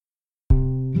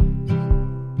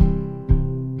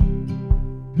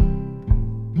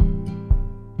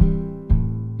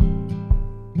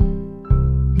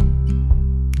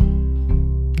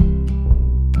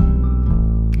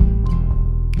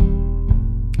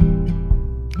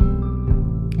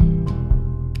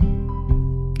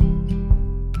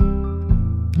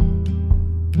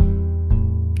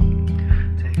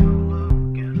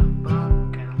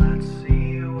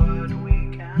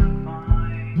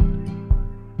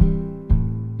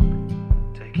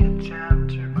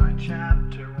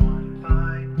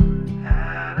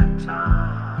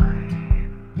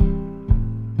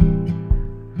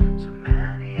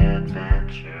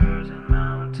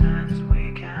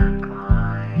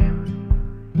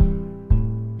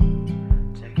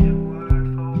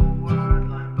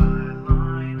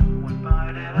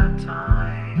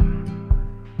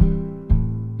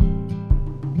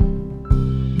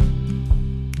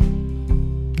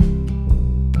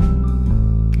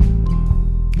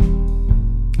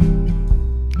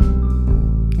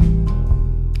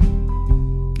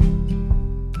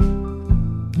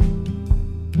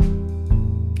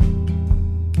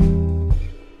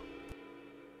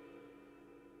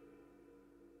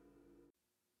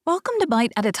Welcome to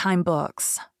Bite at a Time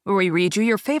Books, where we read you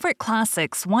your favorite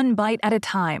classics one bite at a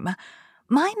time.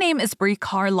 My name is Brie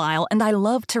Carlisle, and I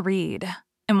love to read,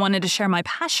 and wanted to share my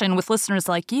passion with listeners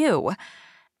like you.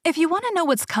 If you want to know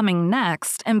what's coming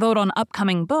next and vote on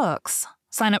upcoming books,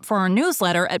 sign up for our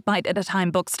newsletter at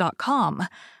biteatatimebooks.com.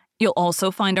 You'll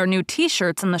also find our new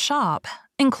t-shirts in the shop,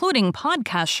 including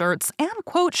podcast shirts and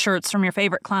quote shirts from your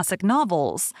favorite classic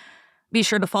novels. Be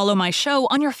sure to follow my show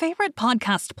on your favorite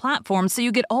podcast platform so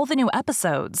you get all the new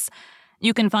episodes.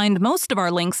 You can find most of our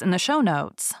links in the show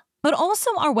notes, but also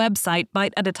our website,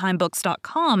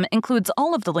 biteatatimebooks.com, includes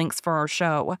all of the links for our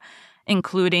show,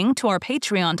 including to our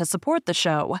Patreon to support the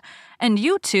show, and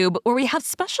YouTube, where we have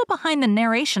special behind the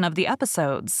narration of the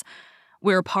episodes.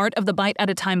 We're part of the Bite at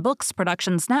a Time Books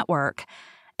Productions Network.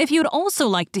 If you'd also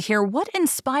like to hear what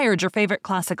inspired your favorite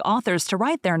classic authors to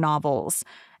write their novels,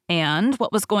 and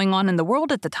what was going on in the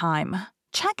world at the time,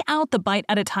 check out the Bite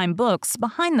at a Time Books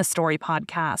Behind the Story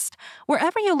podcast,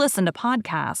 wherever you listen to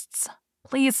podcasts.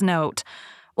 Please note,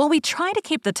 while we try to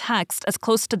keep the text as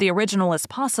close to the original as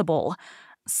possible,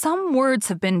 some words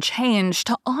have been changed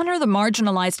to honor the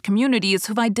marginalized communities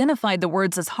who've identified the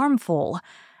words as harmful,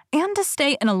 and to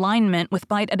stay in alignment with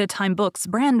Bite at a Time Books'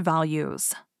 brand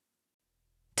values.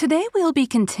 Today we'll be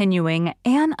continuing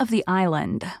Anne of the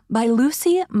Island by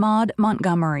Lucy Maud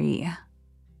Montgomery.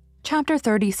 Chapter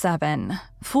 37,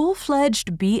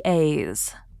 Full-Fledged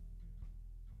BAs.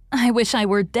 "I wish I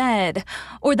were dead,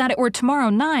 or that it were tomorrow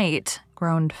night,"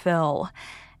 groaned Phil.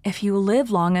 "If you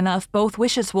live long enough, both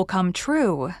wishes will come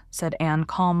true," said Anne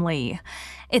calmly.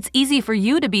 "It's easy for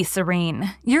you to be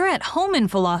serene. You're at home in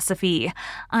philosophy.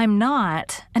 I'm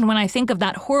not. And when I think of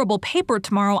that horrible paper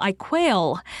tomorrow, I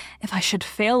quail. If I should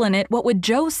fail in it, what would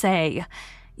Joe say?"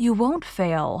 "You won't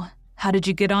fail. How did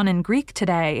you get on in Greek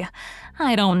today?"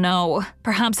 "I don't know.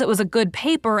 Perhaps it was a good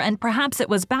paper, and perhaps it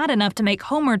was bad enough to make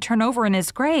Homer turn over in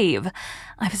his grave.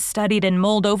 I've studied and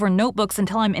mulled over notebooks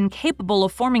until I'm incapable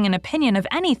of forming an opinion of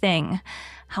anything.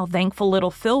 How thankful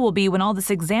little Phil will be when all this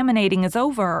examinating is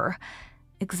over."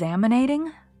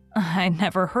 "Examinating? I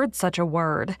never heard such a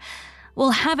word."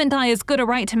 "Well, haven't I as good a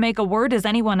right to make a word as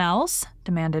anyone else?"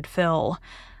 demanded Phil.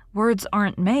 "Words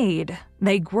aren't made,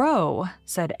 they grow,"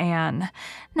 said Anne.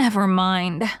 "Never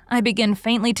mind. I begin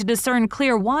faintly to discern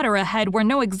clear water ahead where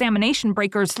no examination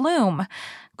breakers loom.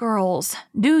 Girls,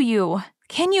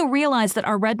 can you realize that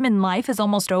our Redmond life is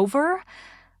almost over?"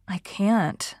 "I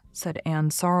can't," said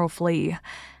Anne sorrowfully.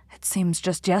 "It seems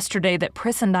just yesterday that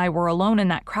Pris and I were alone in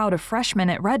that crowd of freshmen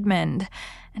at Redmond,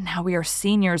 and now we are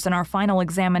seniors in our final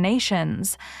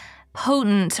examinations."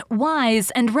 "Potent,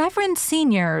 wise, and reverend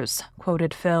seniors,"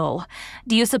 quoted Phil.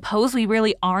 "Do you suppose we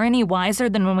really are any wiser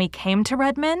than when we came to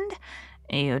Redmond?"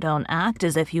 "You don't act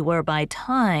as if you were by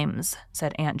times,"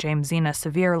 said Aunt Jamesina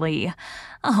severely.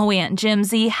 "Oh, Aunt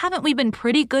Jimsy, haven't we been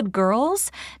pretty good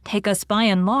girls? Take us by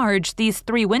and large, these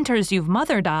 3 winters you've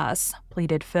mothered us,"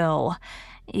 pleaded Phil.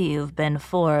 "You've been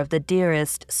 4 of the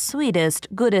dearest, sweetest,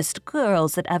 goodest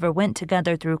girls that ever went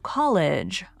together through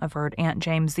college," averred Aunt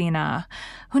Jamesina,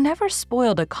 who never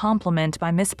spoiled a compliment by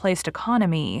misplaced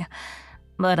economy.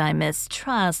 "But I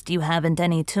mistrust you haven't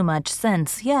any too much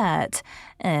sense yet.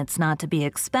 It's not to be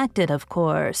expected, of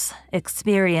course.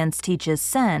 Experience teaches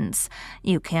sense.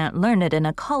 You can't learn it in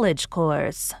a college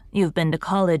course. You've been to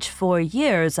college 4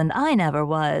 years, and I never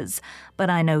was. But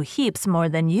I know heaps more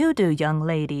than you do, young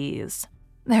ladies."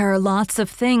 "There are lots of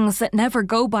things that never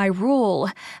go by rule.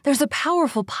 There's a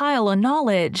powerful pile of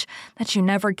knowledge that you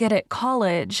never get at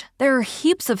college. There are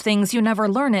heaps of things you never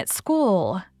learn at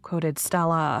school," quoted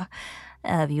Stella.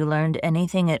 "Have you learned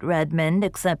anything at Redmond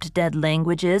except dead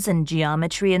languages and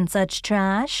geometry and such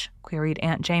trash?" queried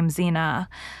Aunt Jamesina.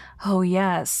 "Oh,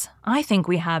 yes. I think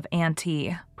we have,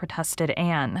 Auntie," protested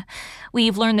Anne.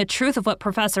 "We've learned the truth of what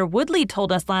Professor Woodley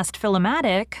told us last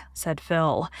Philomatic," said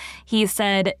Phil. "He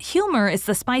said, humor is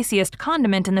the spiciest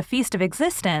condiment in the feast of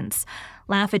existence.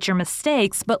 Laugh at your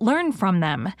mistakes, but learn from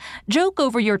them. Joke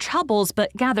over your troubles,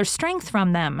 but gather strength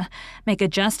from them. Make a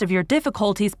jest of your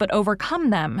difficulties, but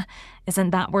overcome them. Isn't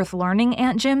that worth learning,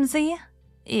 Aunt Jimsy?"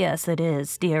 "Yes, it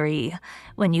is, dearie.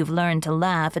 When you've learned to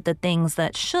laugh at the things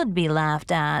that should be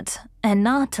laughed at, and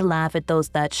not to laugh at those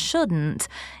that shouldn't,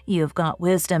 you've got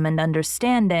wisdom and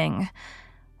understanding."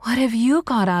 "What have you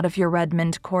got out of your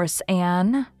Redmond course,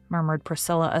 Anne?" murmured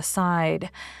Priscilla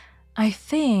aside. "I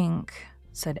think,"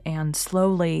 said Anne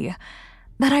slowly,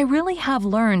 "that I really have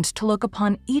learned to look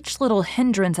upon each little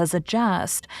hindrance as a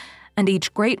jest, and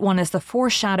each great one as the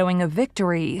foreshadowing of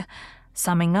victory.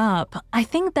 Summing up, I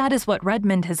think that is what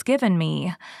Redmond has given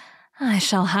me. I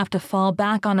shall have to fall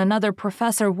back on another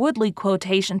Professor Woodley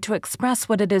quotation to express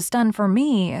what it has done for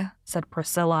me," said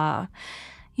Priscilla.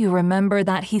 You remember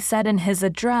that he said in his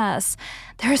address,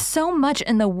 "There is so much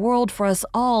in the world for us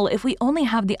all if we only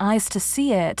have the eyes to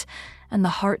see it, and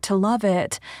the heart to love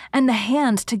it, and the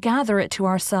hand to gather it to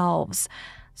ourselves.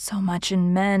 So much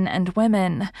in men and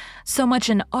women, so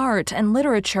much in art and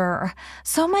literature,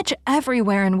 so much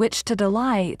everywhere in which to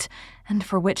delight, and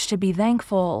for which to be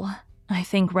thankful. I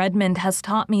think Redmond has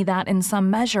taught me that in some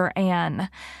measure, Anne."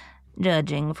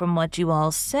 "Judging from what you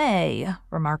all say,"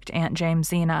 remarked Aunt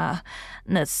Jamesina,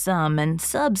 "the sum and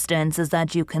substance is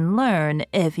that you can learn,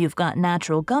 if you've got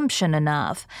natural gumption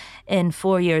enough, in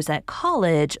 4 years at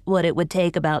college what it would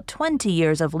take about 20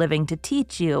 years of living to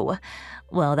teach you.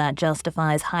 Well, that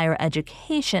justifies higher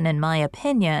education in my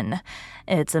opinion.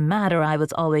 It's a matter I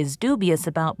was always dubious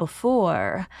about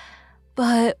before."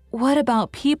 "But what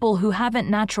about people who haven't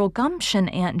natural gumption,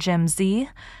 Aunt Jimsy?"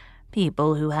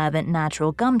 "People who haven't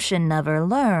natural gumption never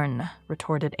learn,"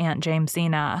 retorted Aunt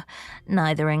Jamesina,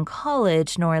 "neither in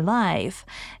college nor life.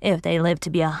 If they live to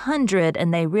be 100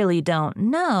 and they really don't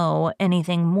know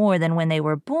anything more than when they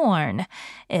were born,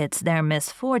 it's their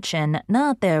misfortune,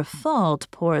 not their fault,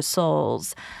 poor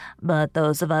souls. But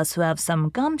those of us who have some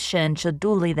gumption should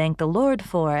duly thank the Lord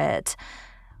for it."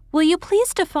 "Will you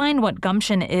please define what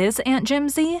gumption is, Aunt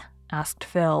Jimsy?" asked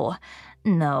Phil.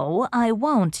 "No, I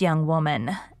won't, young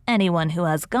woman. Anyone who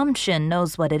has gumption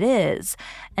knows what it is,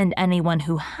 and anyone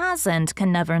who hasn't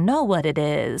can never know what it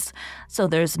is, so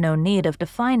there's no need of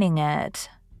defining it."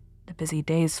 The busy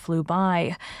days flew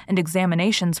by, and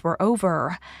examinations were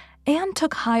over. Anne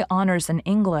took high honors in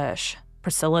English.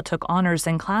 Priscilla took honors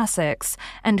in classics,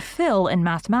 and Phil in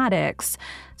mathematics.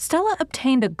 Stella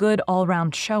obtained a good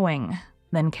all-round showing.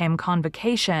 Then came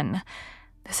convocation.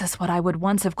 "This is what I would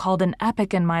once have called an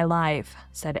epic in my life,"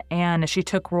 said Anne as she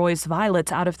took Roy's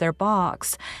violets out of their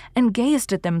box and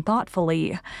gazed at them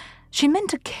thoughtfully. She meant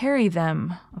to carry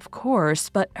them, of course,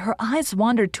 but her eyes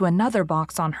wandered to another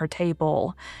box on her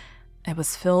table. It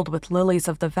was filled with lilies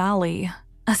of the valley,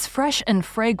 as fresh and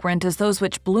fragrant as those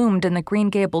which bloomed in the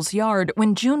Green Gables yard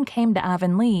when June came to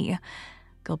Avonlea.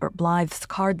 Gilbert Blythe's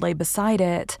card lay beside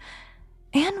it.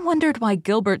 Anne wondered why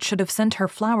Gilbert should have sent her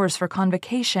flowers for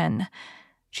convocation.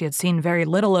 She had seen very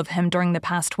little of him during the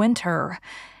past winter.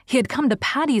 He had come to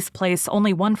Patty's Place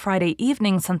only one Friday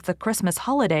evening since the Christmas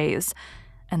holidays,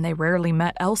 and they rarely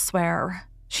met elsewhere.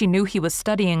 She knew he was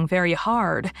studying very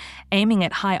hard, aiming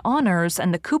at high honors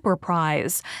and the Cooper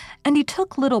Prize, and he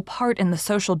took little part in the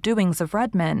social doings of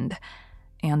Redmond.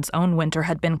 Anne's own winter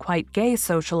had been quite gay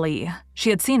socially. She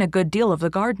had seen a good deal of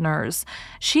the Gardners.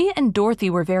 She and Dorothy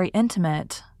were very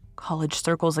intimate. College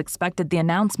circles expected the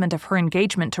announcement of her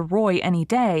engagement to Roy any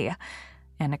day.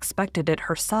 Anne expected it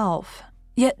herself.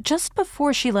 Yet just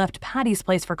before she left Patty's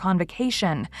Place for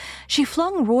convocation, she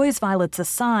flung Roy's violets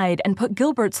aside and put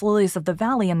Gilbert's lilies of the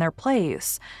valley in their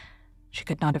place. She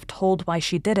could not have told why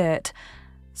she did it.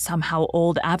 Somehow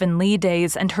old Avonlea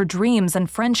days and her dreams and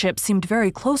friendships seemed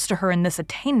very close to her in this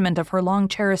attainment of her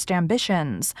long-cherished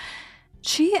ambitions.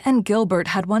 She and Gilbert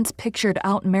had once pictured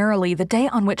out merrily the day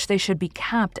on which they should be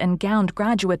capped and gowned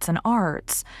graduates in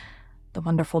arts. The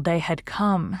wonderful day had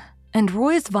come, and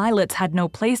Roy's violets had no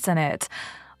place in it.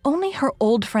 Only her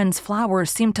old friend's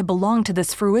flowers seemed to belong to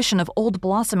this fruition of old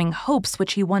blossoming hopes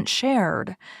which he once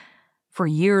shared. For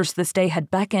years this day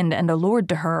had beckoned and allured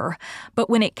to her,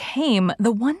 but when it came,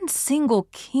 the one single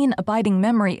keen abiding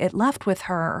memory it left with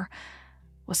her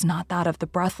was not that of the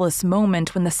breathless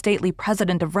moment when the stately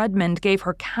president of Redmond gave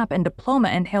her cap and diploma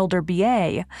and hailed her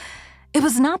B.A. It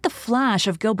was not the flash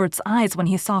of Gilbert's eyes when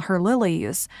he saw her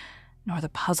lilies, nor the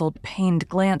puzzled, pained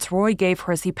glance Roy gave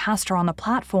her as he passed her on the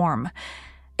platform.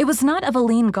 It was not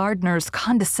Eveline Gardner's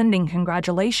condescending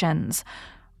congratulations,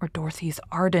 or Dorothy's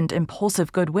ardent,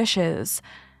 impulsive good wishes.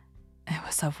 It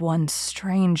was of one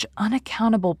strange,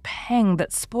 unaccountable pang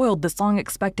that spoiled this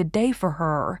long-expected day for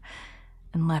her,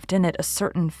 and left in it a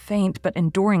certain faint but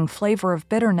enduring flavor of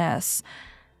bitterness.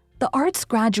 The arts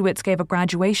graduates gave a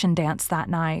graduation dance that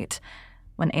night.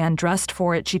 When Anne dressed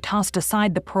for it, she tossed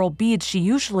aside the pearl beads she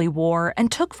usually wore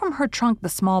and took from her trunk the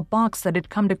small box that had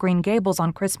come to Green Gables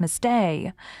on Christmas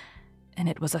Day. And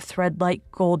it was a thread-like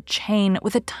gold chain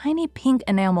with a tiny pink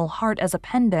enamel heart as a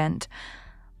pendant.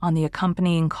 On the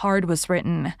accompanying card was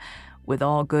written, "With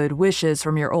all good wishes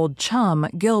from your old chum,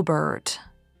 Gilbert."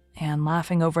 Anne,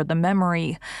 laughing over the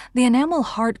memory, the enamel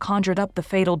heart conjured up the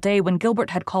fatal day when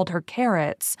Gilbert had called her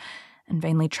carrots, and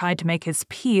vainly tried to make his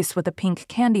peace with a pink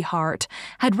candy heart,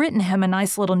 had written him a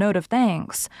nice little note of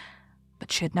thanks.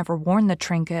 But she had never worn the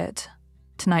trinket.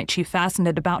 Tonight she fastened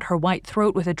it about her white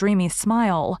throat with a dreamy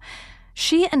smile.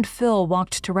 She and Phil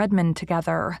walked to Redmond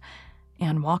together.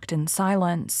 Anne walked in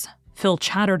silence. Phil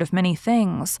chattered of many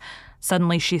things.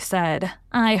 Suddenly she said,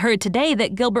 "I heard today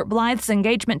that Gilbert Blythe's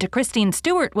engagement to Christine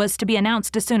Stewart was to be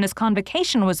announced as soon as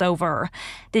convocation was over.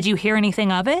 Did you hear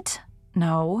anything of it?"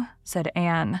 "No," said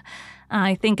Anne.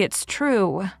 "I think it's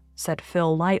true," said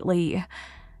Phil lightly.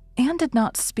 Anne did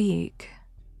not speak.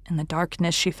 In the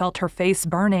darkness, she felt her face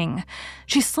burning.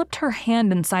 She slipped her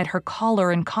hand inside her collar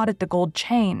and caught at the gold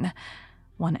chain.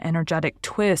 One energetic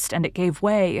twist, and it gave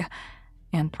way.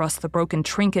 Anne thrust the broken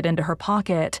trinket into her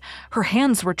pocket. Her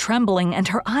hands were trembling, and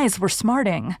her eyes were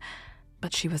smarting.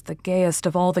 But she was the gayest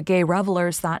of all the gay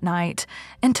revelers that night,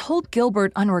 and told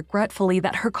Gilbert unregretfully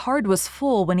that her card was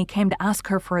full when he came to ask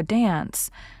her for a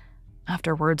dance.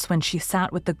 Afterwards, when she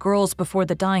sat with the girls before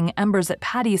the dying embers at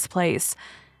Patty's place,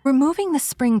 removing the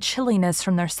spring chilliness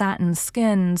from their satin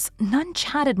skins, none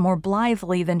chatted more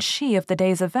blithely than she of the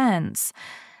day's events.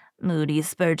 "Moody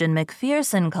Spurgeon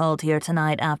McPherson called here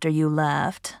tonight after you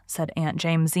left," said Aunt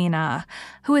Jamesina,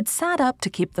 who had sat up to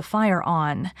keep the fire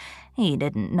on. "He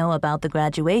didn't know about the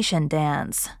graduation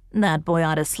dance. That boy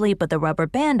ought to sleep with a rubber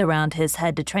band around his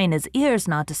head to train his ears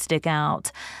not to stick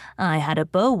out. I had a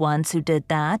beau once who did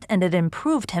that, and it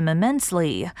improved him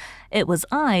immensely. It was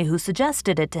I who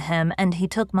suggested it to him, and he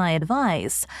took my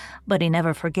advice, but he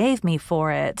never forgave me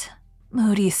for it."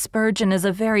 "Moody Spurgeon is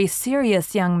a very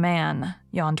serious young man,"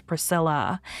 yawned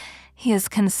Priscilla. "He is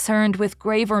concerned with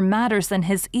graver matters than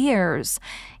his ears.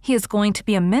 He is going to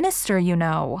be a minister, you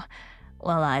know."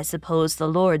 "Well, I suppose the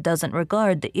Lord doesn't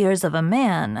regard the ears of a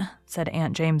man," said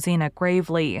Aunt Jamesina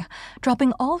gravely,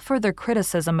 dropping all further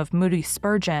criticism of Moody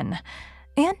Spurgeon.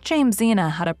 Aunt Jamesina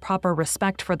had a proper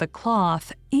respect for the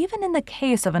cloth, even in the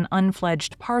case of an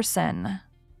unfledged parson.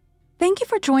 Thank you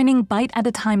for joining Bite at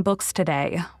a Time Books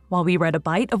today, while we read a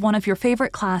bite of one of your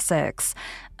favorite classics.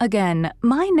 Again,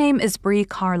 my name is Bree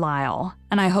Carlisle,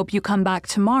 and I hope you come back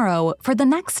tomorrow for the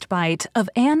next bite of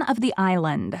Anne of the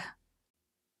Island.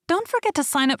 Don't forget to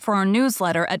sign up for our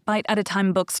newsletter at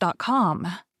biteatatimebooks.com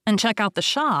and check out the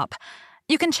shop.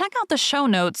 You can check out the show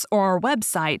notes or our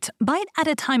website,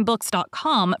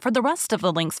 biteatatimebooks.com, for the rest of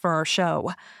the links for our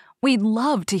show. We'd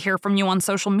love to hear from you on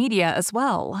social media as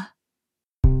well.